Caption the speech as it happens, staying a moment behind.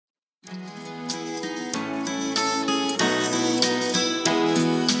Let's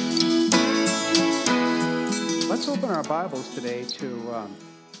open our Bibles today to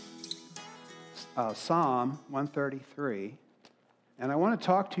Psalm 133. And I want to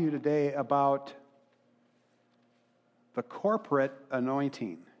talk to you today about the corporate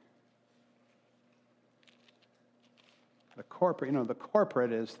anointing. The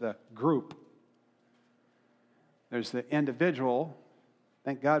corporate is the group. There's the individual.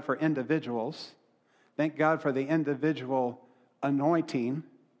 Thank God for individuals. Thank God for the individual anointing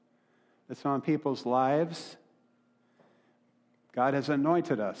that's on people's lives. God has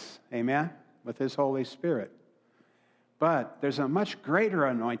anointed us, amen, with His Holy Spirit. But there's a much greater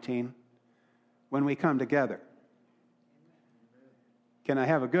anointing when we come together. Can I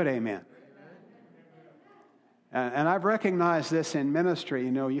have a good amen? And I've recognized this in ministry.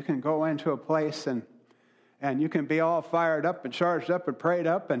 You know, you can go into a place and you can be all fired up and charged up and prayed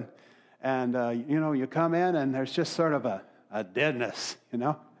up, and you come in and there's just sort of a deadness, you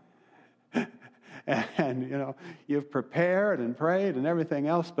know. And you've prepared and prayed and everything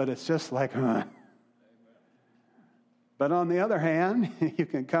else, but it's just like, But on the other hand, you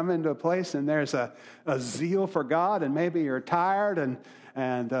can come into a place and there's a zeal for God, and maybe you're tired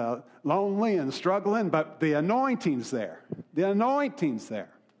and lonely and struggling, but the anointing's there. The anointing's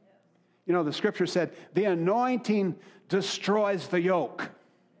there. You know, the scripture said, the anointing destroys the yoke.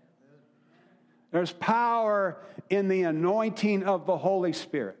 There's power in the anointing of the Holy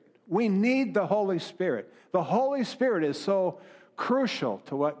Spirit. We need the Holy Spirit. The Holy Spirit is so crucial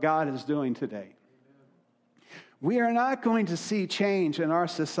to what God is doing today. We are not going to see change in our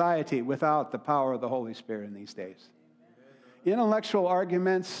society without the power of the Holy Spirit in these days. Intellectual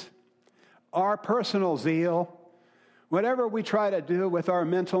arguments, our personal zeal, whatever we try to do with our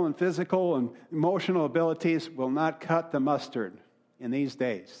mental and physical and emotional abilities will not cut the mustard in these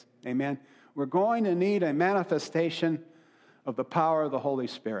days. Amen. We're going to need a manifestation of the power of the Holy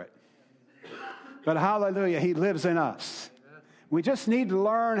Spirit. But hallelujah, He lives in us. We just need to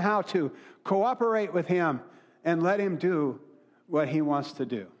learn how to cooperate with Him and let Him do what He wants to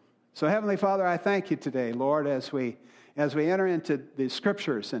do. So Heavenly Father, I thank You today, Lord, as we enter into the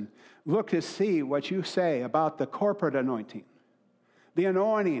Scriptures and look to see what You say about the corporate anointing, the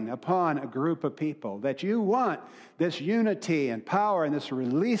anointing upon a group of people, that You want this unity and power and this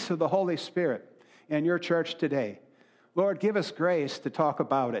release of the Holy Spirit in Your church today. Lord, give us grace to talk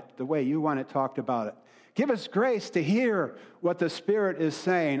about it the way You want it talked about it. Give us grace to hear what the Spirit is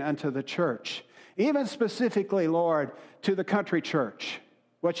saying unto the church, even specifically, Lord, to the country church,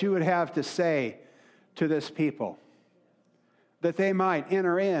 what You would have to say to this people, that they might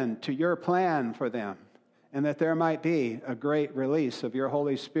enter into Your plan for them, and that there might be a great release of Your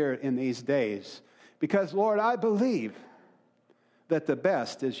Holy Spirit in these days. Because, Lord, I believe that the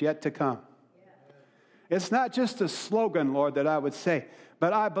best is yet to come. It's not just a slogan, Lord, that I would say,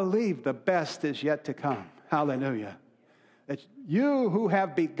 but I believe the best is yet to come. Hallelujah. That You who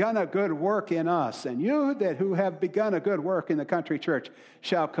have begun a good work in us, and You who have begun a good work in the country church,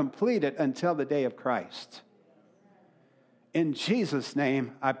 shall complete it until the day of Christ. In Jesus'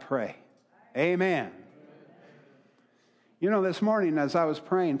 name I pray. Amen. You know, this morning as I was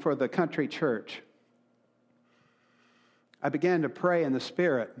praying for the country church, I began to pray in the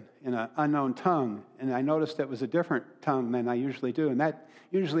Spirit in an unknown tongue, and I noticed it was a different tongue than I usually do, and that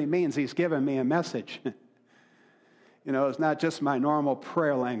usually means He's given me a message. You know, it's not just my normal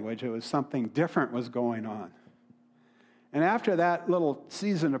prayer language. It was something different was going on. And after that little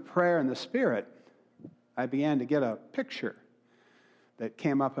season of prayer in the Spirit, I began to get a picture that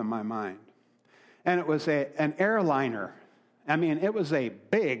came up in my mind. And it was an airliner. I mean, it was a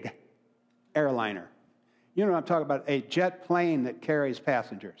big airliner. You know what I'm talking about, a jet plane that carries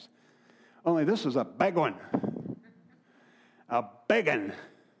passengers. Only this was a big one. A big one.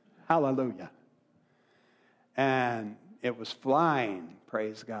 Hallelujah. And it was flying,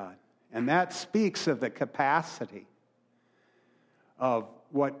 praise God. And that speaks of the capacity of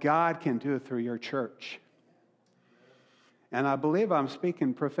what God can do through your church. And I believe I'm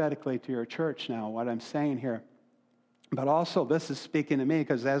speaking prophetically to your church now, what I'm saying here. But also this is speaking to me,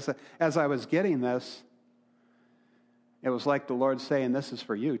 because as I was getting this, it was like the Lord saying, this is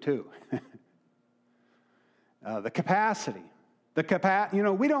for you too. The capacity.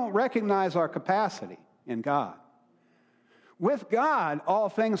 We don't recognize our capacity in God. With God, all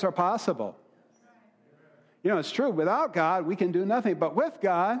things are possible. You know, it's true. Without God, we can do nothing. But with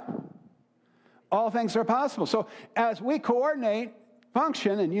God, all things are possible. So as we coordinate,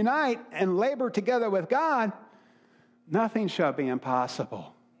 function, and unite, and labor together with God, nothing shall be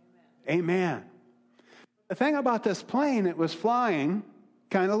impossible. Amen. The thing about this plane, it was flying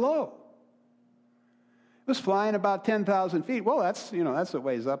kind of low. It was flying about 10,000 feet. Well, that's a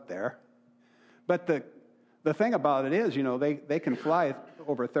ways up there. But the thing about it is, they can fly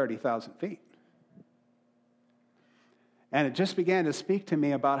over 30,000 feet. And it just began to speak to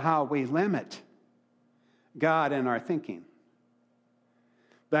me about how we limit God in our thinking.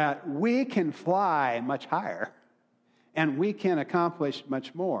 That we can fly much higher and we can accomplish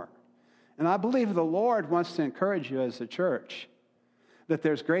much more. And I believe the Lord wants to encourage you as a church that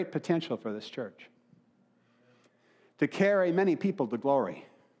there's great potential for this church to carry many people to glory,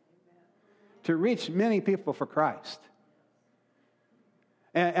 to reach many people for Christ.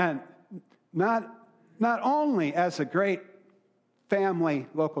 And not only as a great family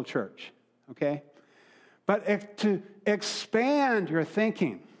local church, okay, but to expand your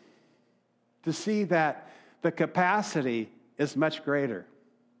thinking, to see that the capacity is much greater,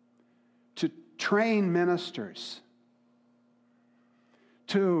 to train ministers,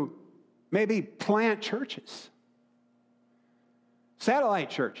 to maybe plant churches, satellite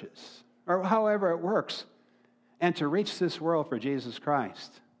churches, or however it works, and to reach this world for Jesus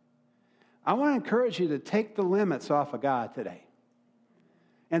Christ. I want to encourage you to take the limits off of God today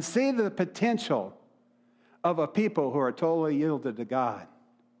and see the potential of a people who are totally yielded to God.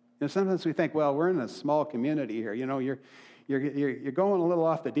 Sometimes we think, well, we're in a small community here. You're going a little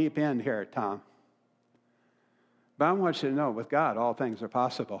off the deep end here, Tom. But I want you to know, with God, all things are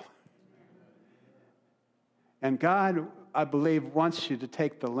possible. And God, I believe, wants you to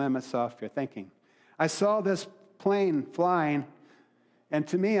take the limits off your thinking. I saw this plane flying, and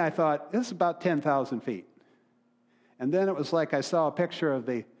to me, I thought, this is about 10,000 feet. And then it was like I saw a picture of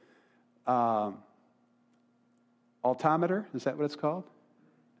the altimeter. Is that what it's called?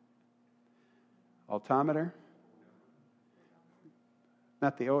 Altimeter?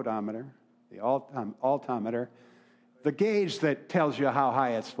 Not the odometer, the altimeter. The gauge that tells you how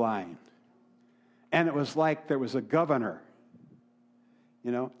high it's flying. And it was like there was a governor.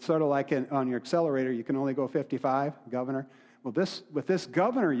 Sort of like on your accelerator, you can only go 55, governor. Well, with this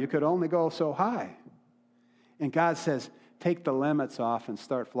governor, you could only go so high. And God says, take the limits off and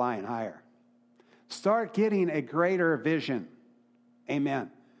start flying higher. Start getting a greater vision. Amen.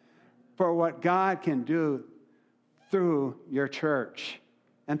 For what God can do through your church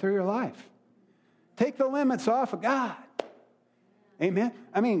and through your life. Take the limits off of God. Amen.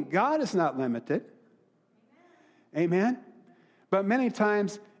 I mean, God is not limited. Amen. But many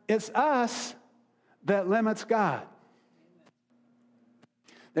times it's us that limits God.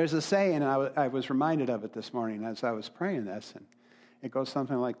 There's a saying, and I was reminded of it this morning as I was praying this, and it goes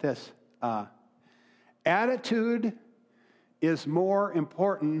something like this. Attitude is more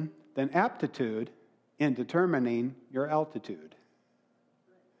important than aptitude in determining your altitude.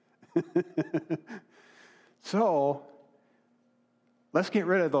 So, let's get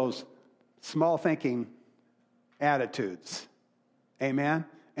rid of those small thinking attitudes. Amen?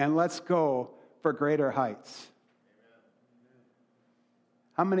 And let's go for greater heights.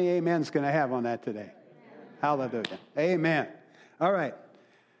 How many amens can I have on that today? Hallelujah. Amen. All right.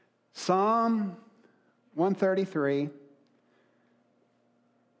 Psalm 133.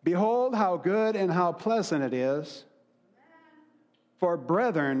 Behold how good and how pleasant it is for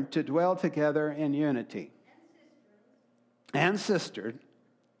brethren to dwell together in unity. And sistered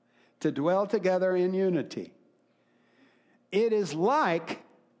to dwell together in unity. It is like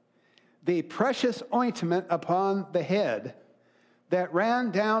the precious ointment upon the head that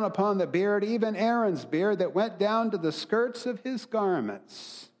ran down upon the beard, even Aaron's beard, that went down to the skirts of his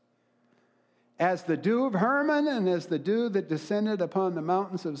garments. As the dew of Hermon, and as the dew that descended upon the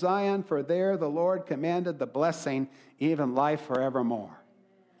mountains of Zion, for there the Lord commanded the blessing, even life forevermore.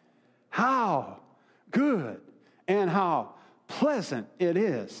 How good and how pleasant it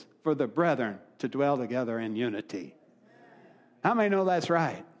is for the brethren to dwell together in unity. How many know that's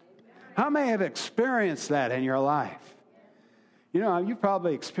right? How many have experienced that in your life? You've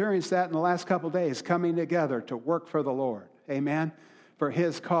probably experienced that in the last couple of days, coming together to work for the Lord. Amen? For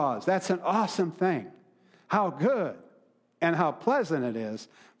His cause. That's an awesome thing. How good and how pleasant it is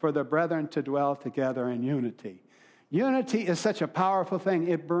for the brethren to dwell together in unity. Unity is such a powerful thing.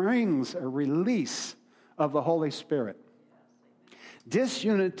 It brings a release of the Holy Spirit.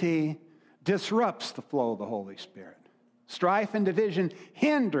 Disunity disrupts the flow of the Holy Spirit. Strife and division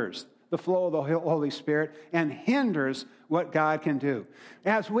hinders the flow of the Holy Spirit and hinders what God can do.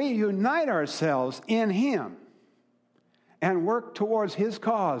 As we unite ourselves in Him and work towards His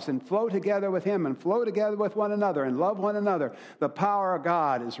cause and flow together with Him and flow together with one another and love one another, the power of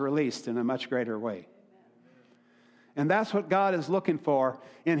God is released in a much greater way. And that's what God is looking for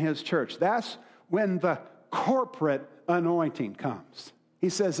in His church. That's when the corporate anointing comes. He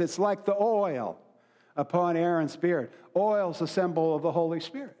says it's like the oil upon Aaron's beard. Oil is a symbol of the Holy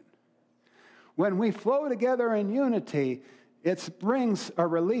Spirit. When we flow together in unity, it brings a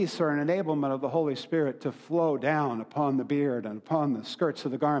release or an enablement of the Holy Spirit to flow down upon the beard and upon the skirts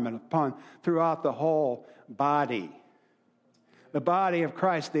of the garment, throughout the whole body. The body of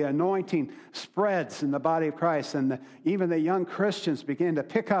Christ, the anointing spreads in the body of Christ, and even the young Christians begin to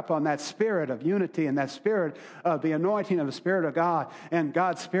pick up on that spirit of unity and that spirit of the anointing of the Spirit of God, and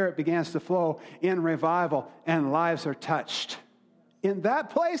God's Spirit begins to flow in revival, and lives are touched. In that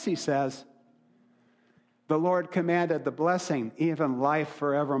place, he says, the Lord commanded the blessing, even life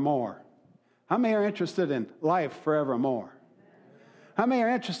forevermore. How many are interested in life forevermore? How many are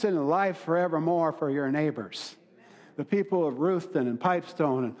interested in life forevermore for your neighbors? The people of Ruthven and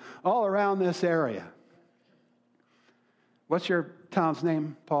Pipestone and all around this area. What's your town's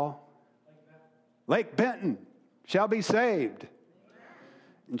name, Paul? Lake Benton shall be saved.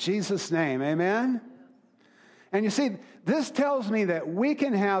 In Jesus' name, amen? And you see, this tells me that we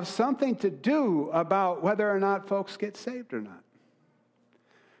can have something to do about whether or not folks get saved or not.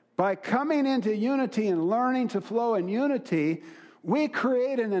 By coming into unity and learning to flow in unity, we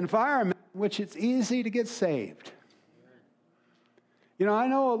create an environment in which it's easy to get saved. You know, I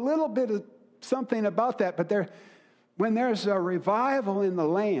know a little bit of something about that, but when there's a revival in the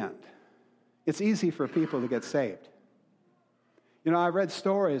land, it's easy for people to get saved. You know, I read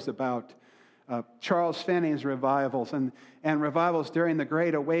stories about Charles Finney's revivals and revivals during the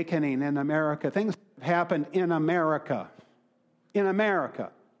Great Awakening in America. Things happened in America. In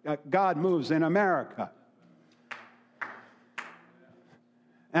America. God moves in America.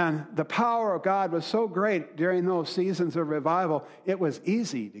 And the power of God was so great during those seasons of revival, it was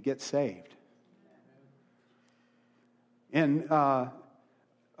easy to get saved. In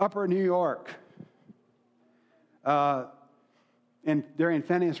Upper New York, during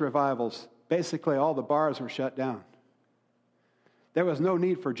Finney's revivals, basically all the bars were shut down. There was no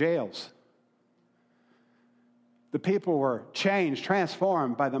need for jails. The people were changed,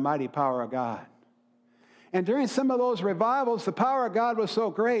 transformed by the mighty power of God. And during some of those revivals, the power of God was so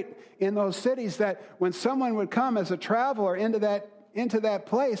great in those cities that when someone would come as a traveler into that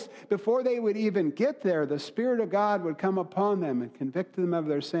place, before they would even get there, the Spirit of God would come upon them and convict them of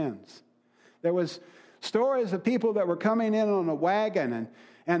their sins. There was stories of people that were coming in on a wagon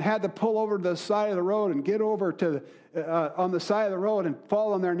and had to pull over to the side of the road and get over to on the side of the road and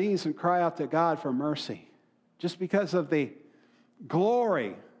fall on their knees and cry out to God for mercy, just because of the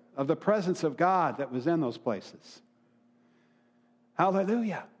glory of the presence of God that was in those places.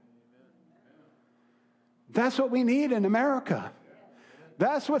 Hallelujah. That's what we need in America.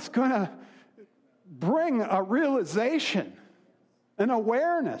 That's what's going to bring a realization, an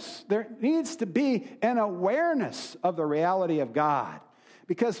awareness. There needs to be an awareness of the reality of God.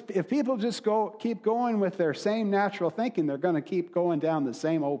 Because if people just keep going with their same natural thinking, they're going to keep going down the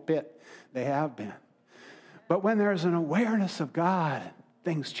same old pit they have been. But when there's an awareness of God,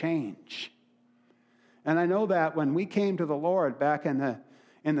 things change. And I know that when we came to the Lord back in the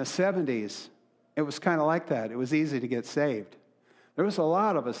 70s, it was kind of like that. It was easy to get saved. There was a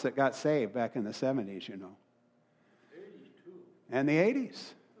lot of us that got saved back in the 70s, you know. 80s too. And the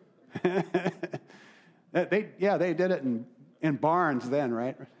 80s. They did it in barns then,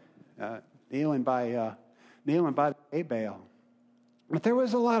 right? Kneeling by the hay bale. But there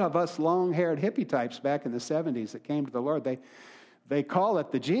was a lot of us long-haired hippie types back in the 70s that came to the Lord. They call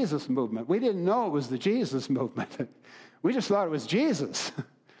it the Jesus movement. We didn't know it was the Jesus movement. We just thought it was Jesus.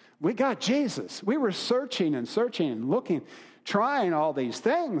 We got Jesus. We were searching and looking, trying all these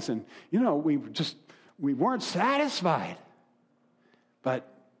things. And, you know, we weren't satisfied. But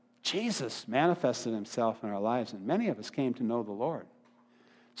Jesus manifested himself in our lives, and many of us came to know the Lord.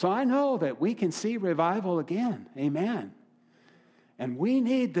 So I know that we can see revival again. Amen. And we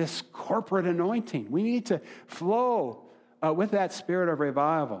need this corporate anointing. We need to flow with that spirit of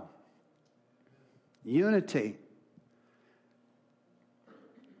revival. Unity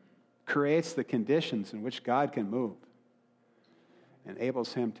creates the conditions in which God can move,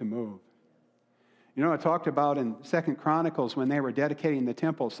 enables him to move. You know, I talked about in 2 Chronicles when they were dedicating the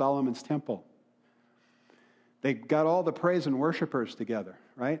temple, Solomon's temple. They got all the praise and worshipers together,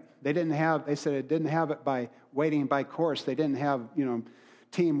 right? They said it didn't have it by waiting by course. They didn't have,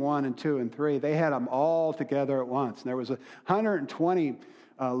 team 1 and 2 and 3. They had them all together at once. And there was 120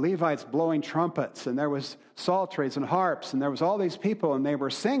 Levites blowing trumpets, and there was psalteries and harps, and there was all these people, and they were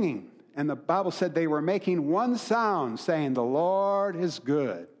singing. And the Bible said they were making one sound, saying, "The Lord is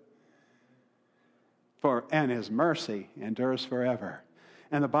good, and his mercy endures forever."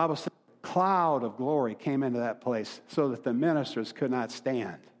 And the Bible said cloud of glory came into that place so that the ministers could not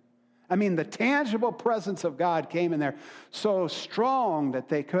stand. I mean, the tangible presence of God came in there so strong that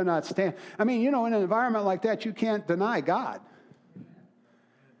they could not stand. I mean, in an environment like that, you can't deny God.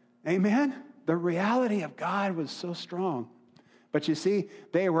 Amen? The reality of God was so strong. But you see,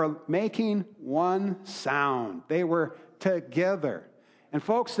 they were making one sound. They were together. And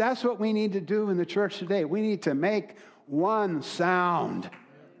folks, that's what we need to do in the church today. We need to make one sound.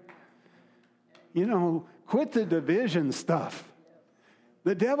 Quit the division stuff.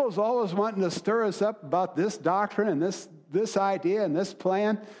 The devil's always wanting to stir us up about this doctrine and this idea and this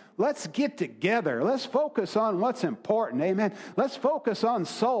plan. Let's get together. Let's focus on what's important. Amen. Let's focus on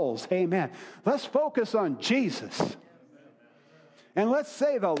souls. Amen. Let's focus on Jesus. And let's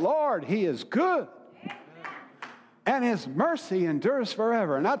say the Lord, He is good. And His mercy endures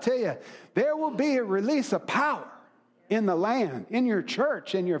forever. And I'll tell you, there will be a release of power in the land, in your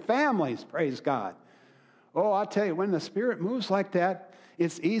church, in your families. Praise God. Oh, I'll tell you, when the Spirit moves like that,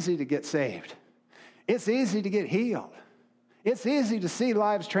 it's easy to get saved. It's easy to get healed. It's easy to see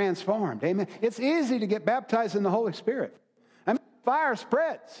lives transformed. Amen. It's easy to get baptized in the Holy Spirit. I mean, fire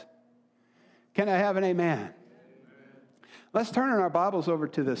spreads. Can I have an amen? Amen. Let's turn in our Bibles over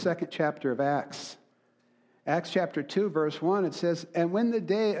to the second chapter of Acts. Acts chapter 2, verse 1, it says, "And when the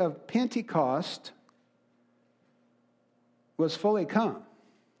day of Pentecost was fully come."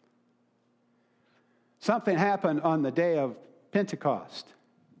 Something happened on the day of Pentecost.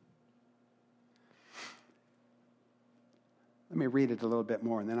 Let me read it a little bit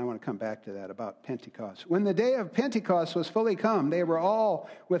more, and then I want to come back to that about Pentecost. "When the day of Pentecost was fully come, they were all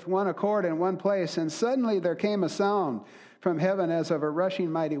with one accord in one place, and suddenly there came a sound from heaven as of a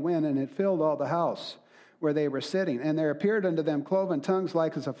rushing mighty wind, and it filled all the house where they were sitting. And there appeared unto them cloven tongues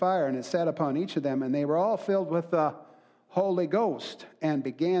like as a fire, and it sat upon each of them, and they were all filled with the Holy Ghost, and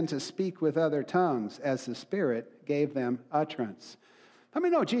began to speak with other tongues as the Spirit gave them utterance." Let me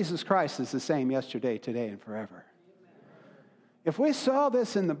know Jesus Christ is the same yesterday, today, and forever. If we saw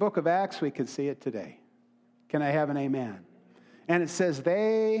this in the book of Acts, we could see it today. Can I have an amen? And it says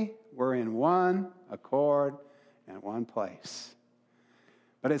they were in one accord and one place.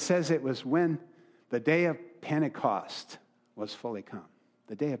 But it says it was when the day of Pentecost was fully come.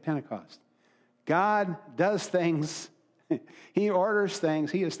 The day of Pentecost. God does things. He orders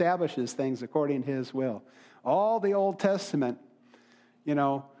things. He establishes things according to His will. All the Old Testament,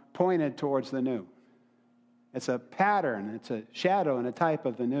 pointed towards the new. It's a pattern. It's a shadow and a type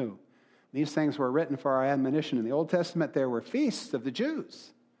of the new. These things were written for our admonition. In the Old Testament, there were feasts of the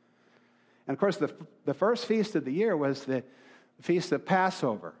Jews. And, of course, the first feast of the year was the Feast of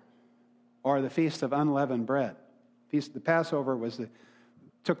Passover, or the Feast of Unleavened Bread. The Passover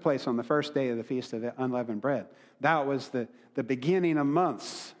took place on the first day of the Feast of Unleavened Bread. That was the beginning of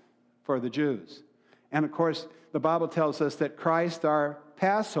months for the Jews. And, of course, the Bible tells us that Christ, our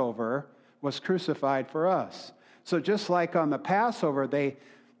Passover, was crucified for us. So just like on the Passover, they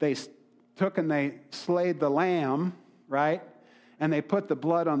took and they slayed the lamb, right? And they put the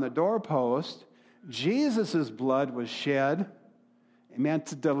blood on the doorpost. Jesus' blood was shed, meant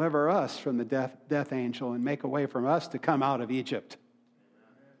to deliver us from the death angel and make a way for us to come out of Egypt.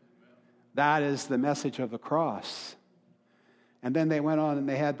 That is the message of the cross. And then they went on and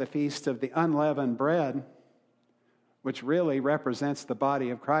they had the Feast of the Unleavened Bread, which really represents the body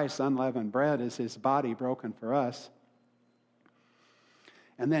of Christ. Unleavened bread is His body broken for us.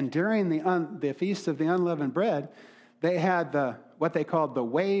 And then during the Feast of the Unleavened Bread, they had what they called the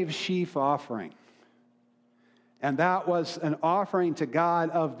wave sheaf offering. And that was an offering to God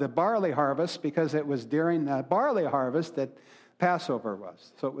of the barley harvest, because it was during the barley harvest that Passover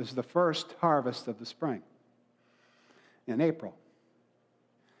was. So it was the first harvest of the spring in April.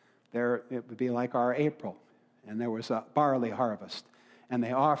 It would be like our April. And there was a barley harvest. And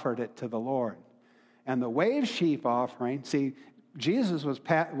they offered it to the Lord. And the wave sheaf offering, see, Jesus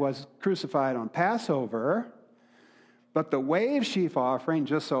was crucified on Passover, but the wave sheaf offering,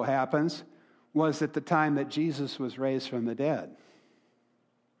 just so happens, was at the time that Jesus was raised from the dead.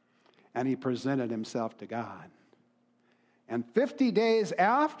 And He presented Himself to God. And 50 days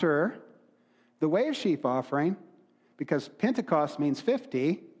after the wave sheaf offering, because Pentecost means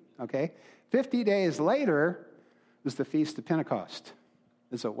 50, okay, 50 days later was the Feast of Pentecost.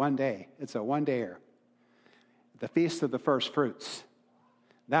 It's a one-day. It's a one-dayer. The Feast of the First Fruits.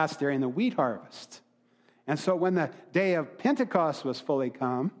 That's during the wheat harvest. And so when the day of Pentecost was fully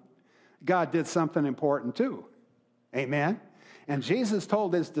come, God did something important too. Amen? And Jesus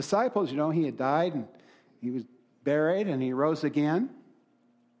told His disciples, He had died and He was buried and He rose again.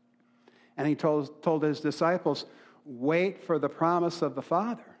 And He told His disciples, wait for the promise of the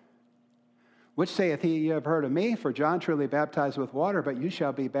Father. Which saith he, ye have heard of me, for John truly baptized with water, but you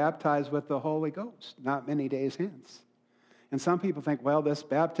shall be baptized with the Holy Ghost not many days hence. And some people think, well, this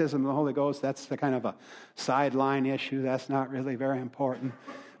baptism of the Holy Ghost, that's the kind of a sideline issue. That's not really very important.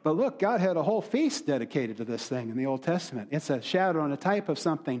 But look, God had a whole feast dedicated to this thing in the Old Testament. It's a shadow and a type of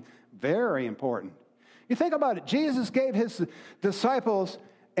something very important. You think about it. Jesus gave his disciples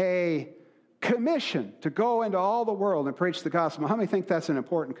a commission to go into all the world and preach the gospel. How many think that's an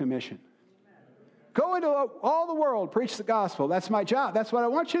important commission? Go into all the world, preach the gospel. That's my job. That's what I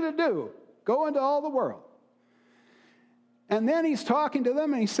want you to do. Go into all the world. And then he's talking to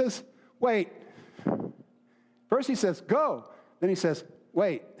them and he says, wait. First he says, go. Then he says,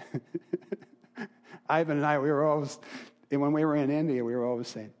 wait. Ivan and I, when we were in India, we were always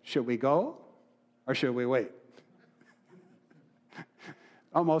saying, should we go or should we wait?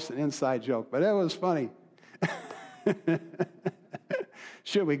 Almost an inside joke, but it was funny.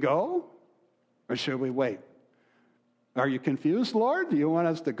 Should we go or should we wait? Are you confused, Lord? Do you want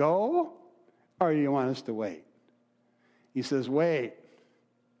us to go or do you want us to wait? He says, wait,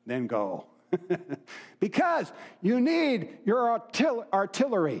 then go. Because you need your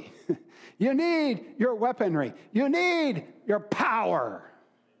artillery. You need your weaponry. You need your power.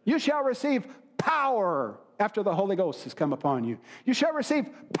 You shall receive power after the Holy Ghost has come upon you. You shall receive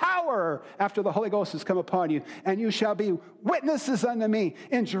power after the Holy Ghost has come upon you. And you shall be witnesses unto me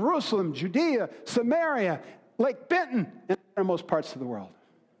in Jerusalem, Judea, Samaria, Lake Benton, and the most parts of the world.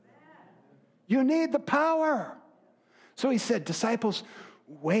 You need the power. So he said, disciples,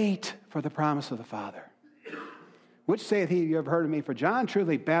 wait for the promise of the Father. Which saith he, you have heard of me, for John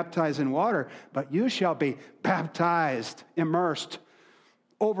truly baptized in water, but you shall be baptized, immersed,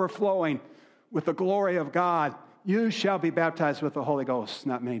 overflowing with the glory of God. You shall be baptized with the Holy Ghost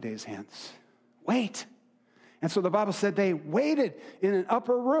not many days hence. Wait. And so the Bible said they waited in an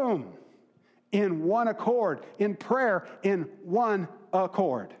upper room in one accord, in prayer, in one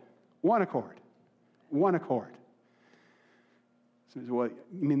accord. One accord. One accord. So, what,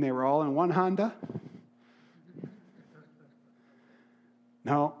 you mean they were all in one Honda?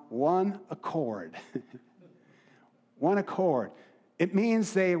 No, one accord. One accord. It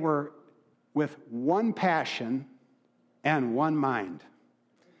means they were with one passion and one mind,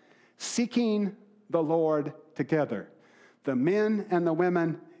 seeking the Lord together. The men and the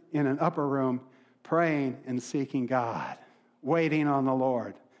women in an upper room praying and seeking God, waiting on the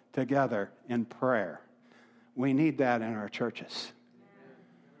Lord together in prayer. We need that in our churches.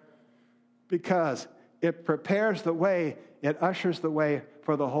 Because it prepares the way, it ushers the way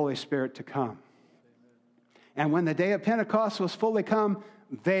for the Holy Spirit to come. And when the day of Pentecost was fully come,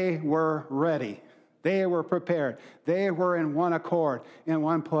 they were ready. They were prepared. They were in one accord, in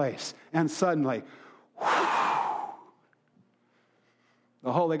one place. And suddenly,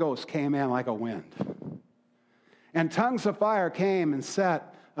 the Holy Ghost came in like a wind. And tongues of fire came and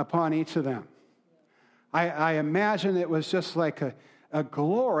sat upon each of them. I imagine it was just like a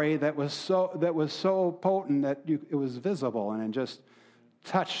glory that was so potent that it was visible and it just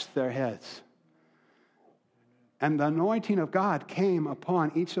touched their heads. And the anointing of God came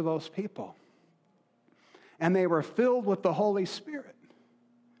upon each of those people. And they were filled with the Holy Spirit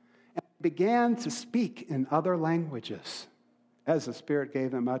and began to speak in other languages as the Spirit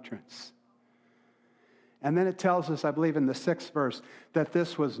gave them utterance. And then it tells us, I believe in the 6th verse, that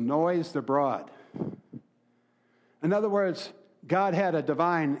this was noised abroad. In other words, God had a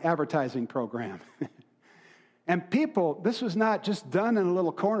divine advertising program. And people, this was not just done in a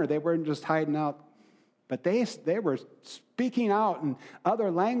little corner. They weren't just hiding out. But they were speaking out in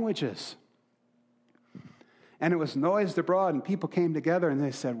other languages. And it was noised abroad, and people came together, and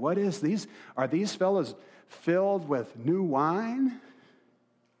they said, what is these? Are these fellows filled with new wine?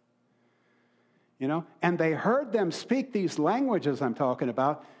 You know? And they heard them speak these languages I'm talking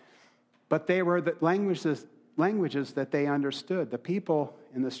about, but they were the languages that they understood. The people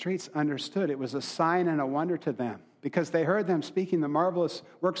in the streets understood. It was a sign and a wonder to them because they heard them speaking the marvelous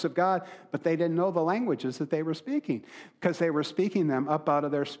works of God, but they didn't know the languages that they were speaking because they were speaking them up out of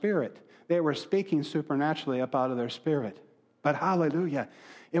their spirit. They were speaking supernaturally up out of their spirit. But hallelujah,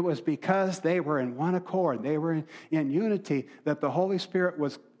 it was because they were in one accord, they were in unity, that the Holy Spirit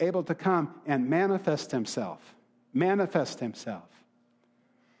was able to come and manifest himself. Manifest himself.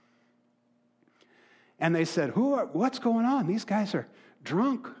 And they said, what's going on? These guys are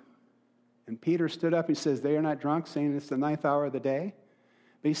drunk. And Peter stood up and says, they are not drunk, saying it's the 9th hour of the day.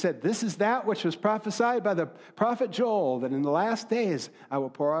 But he said, this is that which was prophesied by the prophet Joel, that in the last days I will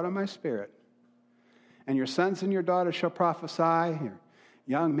pour out of my spirit. And your sons and your daughters shall prophesy. Your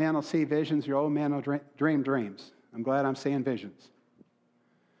young men will see visions. Your old men will dream dreams. I'm glad I'm seeing visions.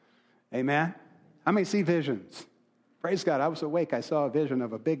 Amen? How many see visions? Praise God. I was awake. I saw a vision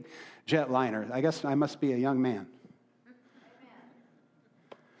of a big jetliner. I guess I must be a young man.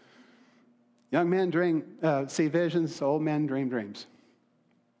 Young men see visions. Old men dream dreams.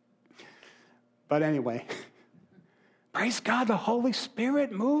 But anyway, praise God, the Holy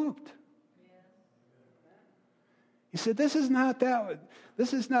Spirit moved. He said, they're not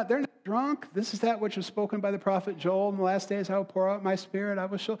drunk. This is that which was spoken by the prophet Joel. In the last days I will pour out my Spirit. I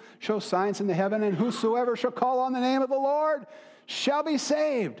will show signs in the heaven, and whosoever shall call on the name of the Lord shall be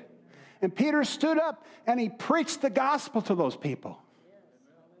saved. And Peter stood up and he preached the gospel to those people.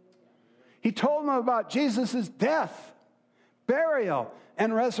 He told them about Jesus' death, burial,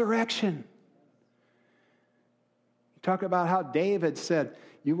 and resurrection. He talked about how David said,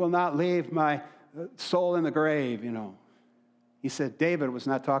 you will not leave my soul in the grave, He said David was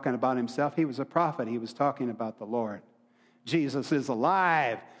not talking about himself. He was a prophet. He was talking about the Lord. Jesus is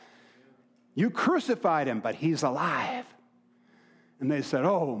alive. You crucified him, but he's alive. And they said,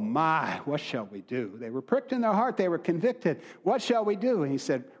 oh my, what shall we do? They were pricked in their heart. They were convicted. What shall we do? And he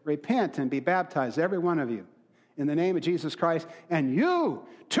said, repent and be baptized, every one of you, in the name of Jesus Christ, and you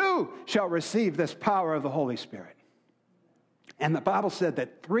too shall receive this power of the Holy Spirit. And the Bible said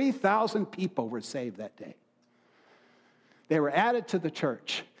that 3,000 people were saved that day. They were added to the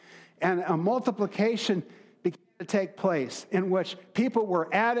church, and a multiplication began to take place in which people were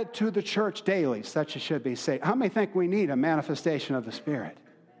added to the church daily, such as should be saved. How many think we need a manifestation of the Spirit?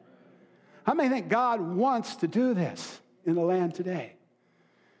 How many think God wants to do this in the land today?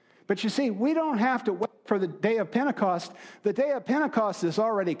 But you see, we don't have to wait for the day of Pentecost. The day of Pentecost has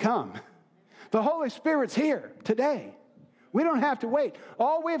already come. The Holy Spirit's here today. We don't have to wait.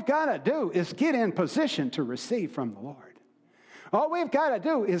 All we've got to do is get in position to receive from the Lord. All we've got to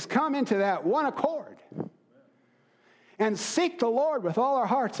do is come into that one accord and seek the Lord with all our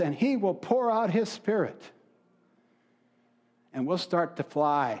hearts, and he will pour out his Spirit. And we'll start to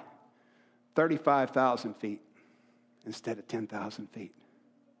fly 35,000 feet instead of 10,000 feet.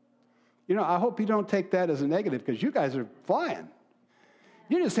 I hope you don't take that as a negative, because you guys are flying.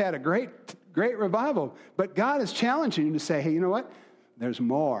 You just had a great revival. But God is challenging you to say, hey, you know what? There's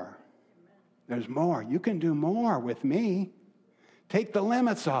more. There's more. You can do more with me. Take the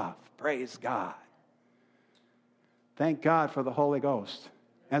limits off. Praise God. Thank God for the Holy Ghost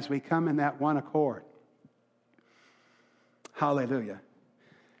as we come in that one accord. Hallelujah.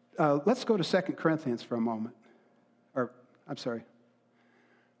 Let's go to 2 Corinthians for a moment. Where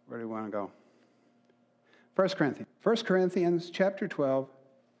do we want to go? 1 Corinthians. 1 Corinthians chapter 12,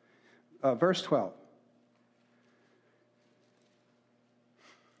 verse 12.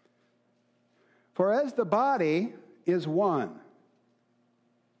 For as the body is one,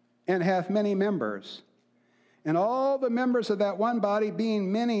 and hath many members, and all the members of that one body,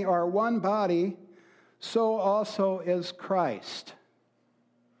 being many, are one body, so also is Christ.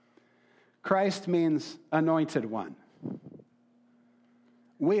 Christ means anointed one.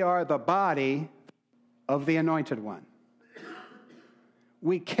 We are the body of the anointed one.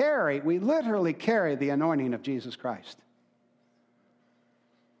 We literally carry the anointing of Jesus Christ.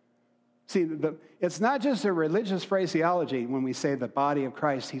 See, it's not just a religious phraseology when we say the body of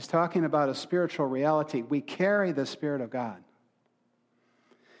Christ. He's talking about a spiritual reality. We carry the Spirit of God.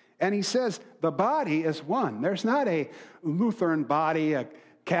 And he says the body is one. There's not a Lutheran body, a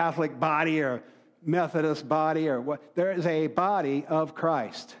Catholic body, or Methodist body, or what. There is a body of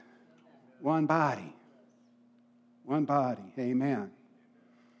Christ. One body. One body. Amen.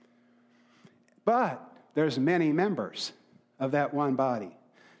 But there's many members of that one body.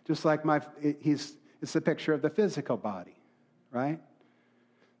 Just like it's a picture of the physical body, right?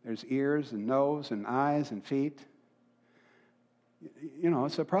 There's ears and nose and eyes and feet.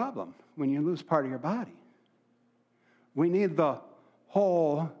 It's a problem when you lose part of your body. We need the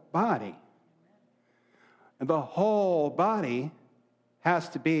whole body. And the whole body has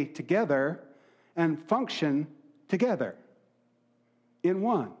to be together and function together in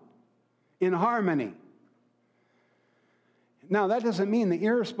one, in harmony. Now, that doesn't mean the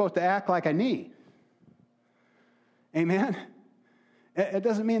ear is supposed to act like a knee. Amen? It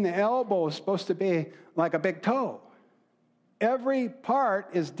doesn't mean the elbow is supposed to be like a big toe. Every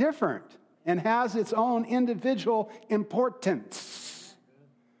part is different and has its own individual importance.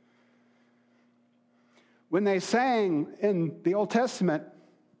 When they sang in the Old Testament,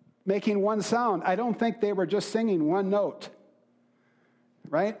 making one sound, I don't think they were just singing one note,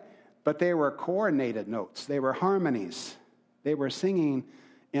 right? But they were coordinated notes. They were harmonies. They were singing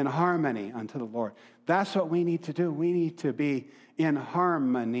in harmony unto the Lord. That's what we need to do. We need to be in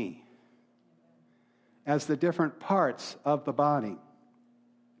harmony as the different parts of the body.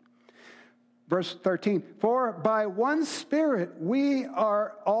 Verse 13, for by one Spirit we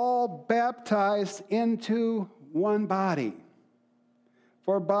are all baptized into one body.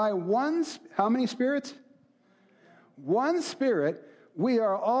 For by one, how many spirits? One Spirit, we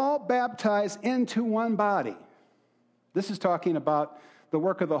are all baptized into one body. This is talking about the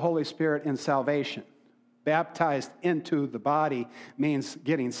work of the Holy Spirit in salvation. Baptized into the body means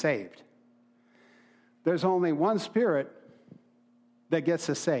getting saved. There's only one Spirit that gets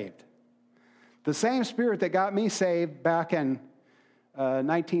us saved. The same Spirit that got me saved back in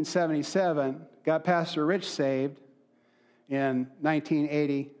 1977 got Pastor Rich saved in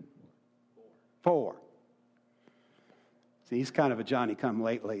 1984. See, he's kind of a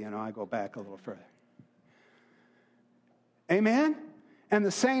Johnny-come-lately, I go back a little further. Amen? And the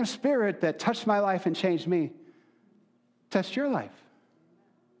same Spirit that touched my life and changed me touched your life,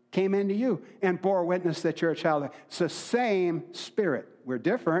 came into you, and bore witness that you're a child of God. It's the same Spirit. We're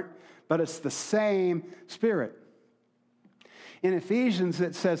different, but it's the same Spirit. In Ephesians,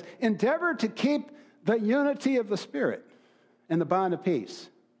 it says, endeavor to keep the unity of the Spirit in the bond of peace.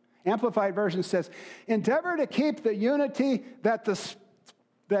 Amplified Version says, endeavor to keep the unity that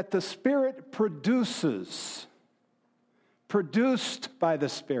the Spirit produces. Produced by the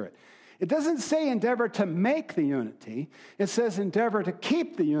Spirit. It doesn't say endeavor to make the unity. It says endeavor to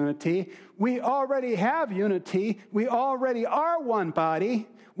keep the unity. We already have unity. We already are one body.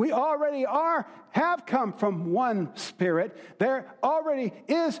 We already have come from one Spirit. There already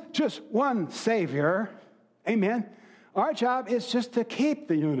is just one Savior. Amen. Our job is just to keep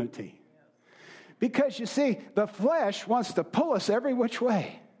the unity. Because you see, the flesh wants to pull us every which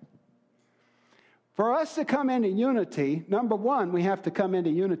way. For us to come into unity, number one, we have to come into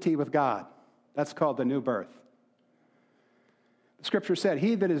unity with God. That's called the new birth. The Scripture said,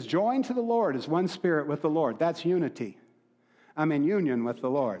 he that is joined to the Lord is one spirit with the Lord. That's unity. I'm in union with the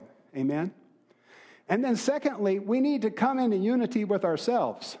Lord. Amen? And then secondly, we need to come into unity with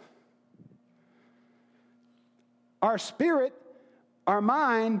ourselves. Our spirit, our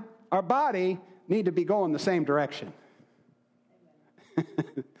mind, our body need to be going the same direction.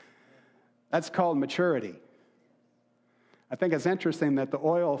 That's called maturity. I think it's interesting that the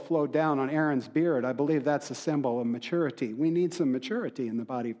oil flowed down on Aaron's beard. I believe that's a symbol of maturity. We need some maturity in the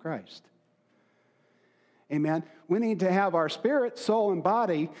body of Christ. Amen. We need to have our spirit, soul, and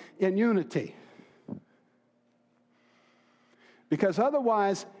body in unity. Because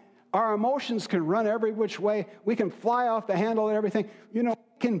otherwise, our emotions can run every which way. We can fly off the handle and everything. We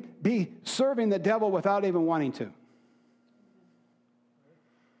can be serving the devil without even wanting to.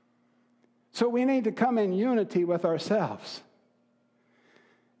 So we need to come in unity with ourselves.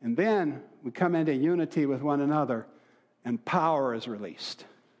 And then we come into unity with one another, and power is released.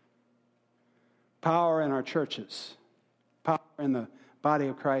 Power in our churches. Power in the body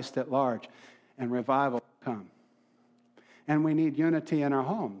of Christ at large. And revival will come. And we need unity in our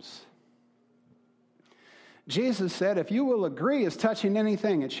homes. Jesus said, if you will agree as touching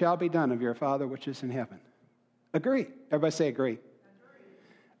anything, it shall be done of your Father which is in heaven. Agree. Everybody say agree.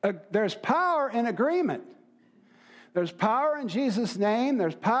 There's power in agreement. There's power in Jesus' name.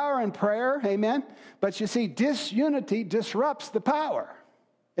 There's power in prayer. Amen. But you see, disunity disrupts the power.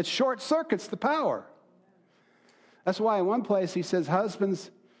 It short circuits the power. That's why in one place he says,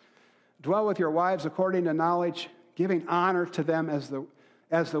 husbands, dwell with your wives according to knowledge, giving honor to them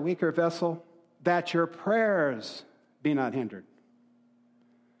as the weaker vessel, that your prayers be not hindered.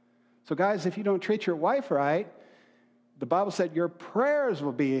 So guys, if you don't treat your wife right, the Bible said your prayers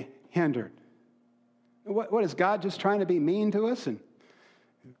will be hindered. What is God just trying to be mean to us and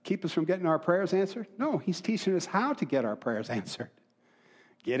keep us from getting our prayers answered? No, he's teaching us how to get our prayers answered.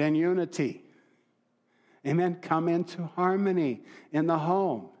 Get in unity. Amen. Come into harmony in the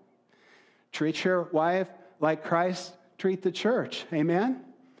home. Treat your wife like Christ treat the church. Amen.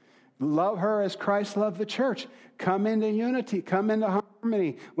 Love her as Christ loved the church. Come into unity. Come into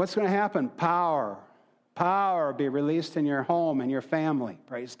harmony. What's going to happen? Power be released in your home and your family.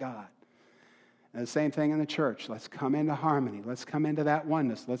 Praise God. And the same thing in the church. Let's come into harmony. Let's come into that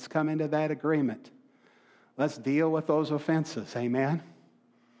oneness. Let's come into that agreement. Let's deal with those offenses. Amen.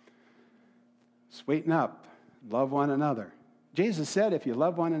 Sweeten up. Love one another. Jesus said, if you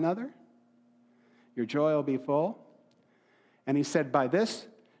love one another, your joy will be full. And he said, by this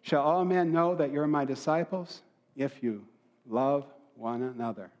shall all men know that you're my disciples, if you love one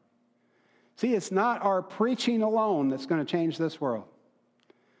another. See, it's not our preaching alone that's going to change this world.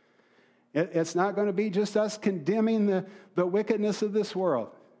 It's not going to be just us condemning the wickedness of this world.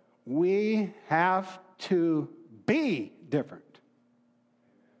 We have to be different.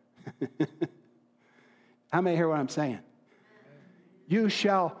 How many hear what I'm saying? You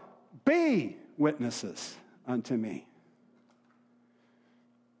shall be witnesses unto me.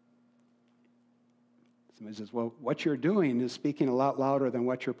 Somebody says, well, what you're doing is speaking a lot louder than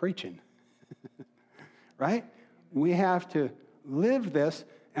what you're preaching. Right? We have to live this,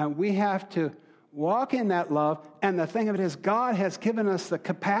 and we have to walk in that love. And the thing of it is, God has given us the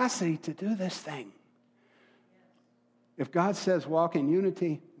capacity to do this thing. If God says walk in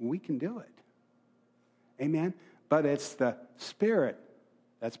unity, we can do it. Amen? But it's the Spirit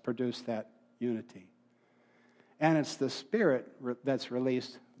that's produced that unity. And it's the Spirit that's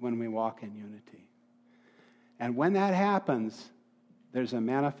released when we walk in unity. And when that happens, there's a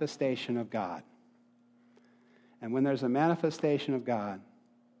manifestation of God. And when there's a manifestation of God,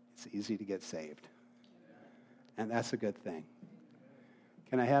 it's easy to get saved. And that's a good thing.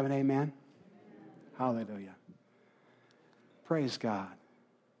 Can I have an amen? Hallelujah. Praise God.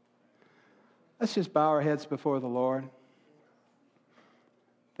 Let's just bow our heads before the Lord.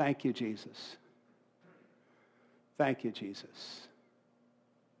 Thank you, Jesus. Thank you, Jesus.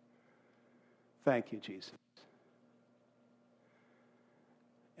 Thank you, Jesus.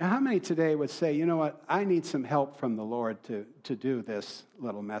 Now, how many today would say, you know what, I need some help from the Lord to do this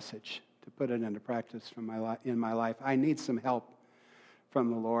little message, to put it into practice in my life. I need some help from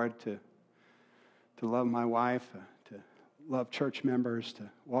the Lord to love my wife, to love church members, to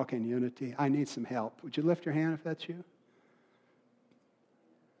walk in unity. I need some help. Would you lift your hand if that's you?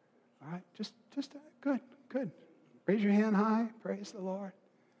 All right, just good. Raise your hand high. Praise the Lord.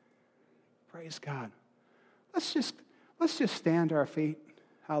 Praise God. Let's just stand to our feet.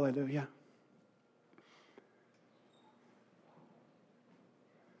 Hallelujah.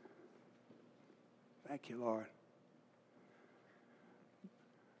 Thank you, Lord.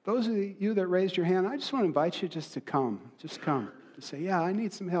 Those of you that raised your hand, I just want to invite you just to come. Just come. To say, yeah, I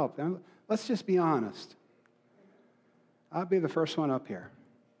need some help. Let's just be honest. I'll be the first one up here.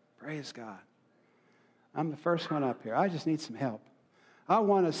 Praise God. I'm the first one up here. I just need some help. I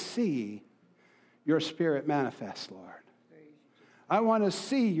want to see your Spirit manifest, Lord. I want to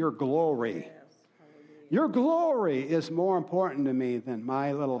see your glory. Your glory is more important to me than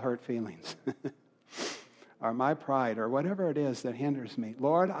my little hurt feelings or my pride or whatever it is that hinders me.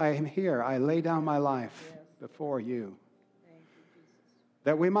 Lord, I am here. I lay down my life before you.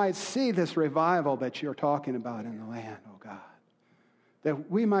 That we might see this revival that you're talking about in the land, oh God. That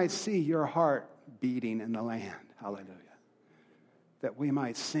we might see your heart beating in the land. Hallelujah. That we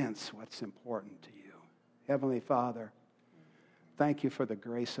might sense what's important to you. Heavenly Father, thank you for the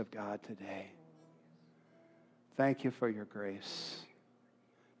grace of God today. Thank you for your grace.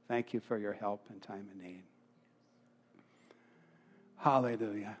 Thank you for your help in time of need.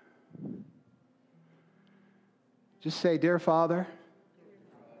 Hallelujah. Just say, Dear Father,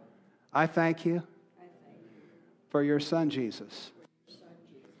 I thank you for your Son, Jesus.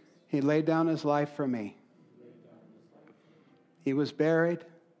 He laid down his life for me. He was buried,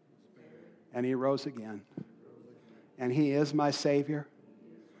 and he rose again. And he is my Savior,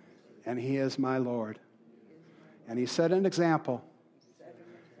 and he is my Lord. And he set an example.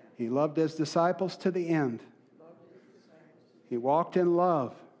 He loved his disciples to the end. He walked in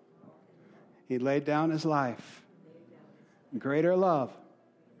love. He laid down his life. Greater love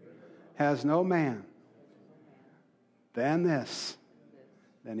has no man than this,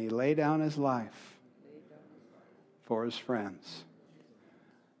 than he laid down his life for his friends.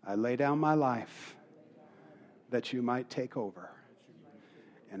 I lay down my life that you might take over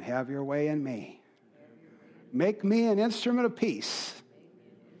and have your way in me. Make me an instrument of peace.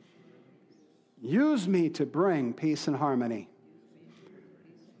 Use me to bring peace and harmony,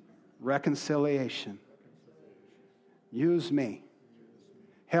 reconciliation. Use me.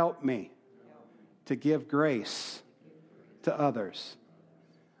 Help me to give grace to others.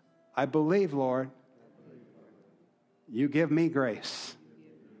 I believe, Lord, you give me grace.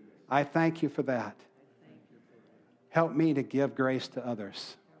 I thank you for that. Help me to give grace to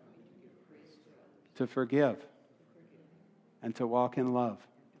others, to forgive, and to walk in love.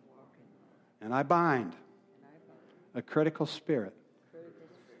 And I bind a critical spirit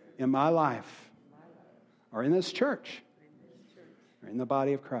in my life, or in this church, or in the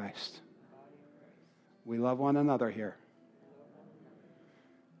body of Christ. We love one another here.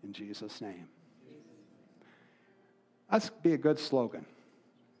 In Jesus' name. That's be a good slogan.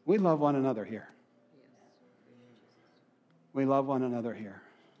 We love one another here. We love one another here.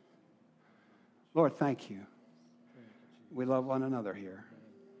 Lord, thank you. We love one another here.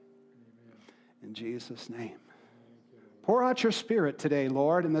 In Jesus' name. Pour out your Spirit today,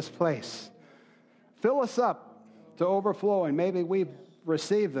 Lord, in this place. Fill us up to overflowing. Maybe we've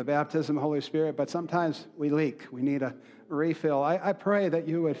received the baptism of the Holy Spirit, but sometimes we leak. We need a refill. I pray that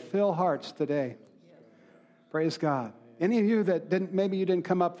you would fill hearts today. Praise God. Any of you that maybe you didn't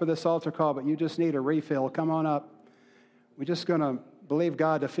come up for this altar call, but you just need a refill, come on up. We're just going to believe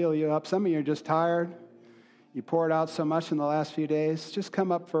God to fill you up. Some of you are just tired. You poured out so much in the last few days. Just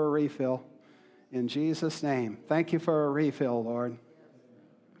come up for a refill in Jesus' name. Thank you for a refill, Lord.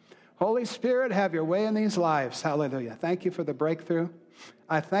 Holy Spirit, have your way in these lives. Hallelujah. Thank you for the breakthrough.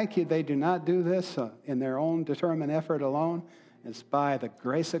 I thank you they do not do this in their own determined effort alone. It's by the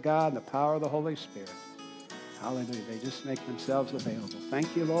grace of God and the power of the Holy Spirit. Hallelujah. They just make themselves available.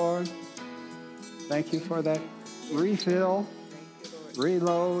 Thank you, Lord. Thank you for that refill,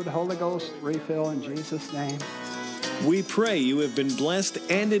 reload, Holy Ghost refill in Jesus' name. We pray you have been blessed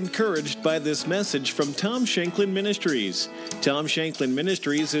and encouraged by this message from Tom Shanklin Ministries. Tom Shanklin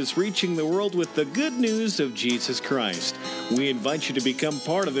Ministries is reaching the world with the good news of Jesus Christ. We invite you to become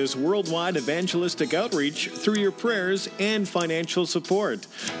part of this worldwide evangelistic outreach through your prayers and financial support.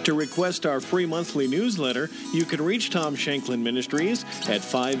 To request our free monthly newsletter, you can reach Tom Shanklin Ministries at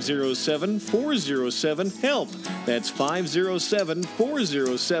 507-407-HELP. That's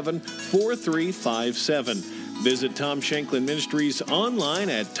 507-407-4357. Visit Tom Shanklin Ministries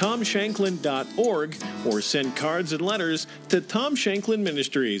online at tomshanklin.org or send cards and letters to Tom Shanklin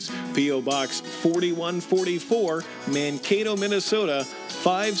Ministries, P.O. Box 4144, Mankato, Minnesota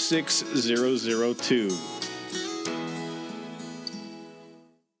 56002.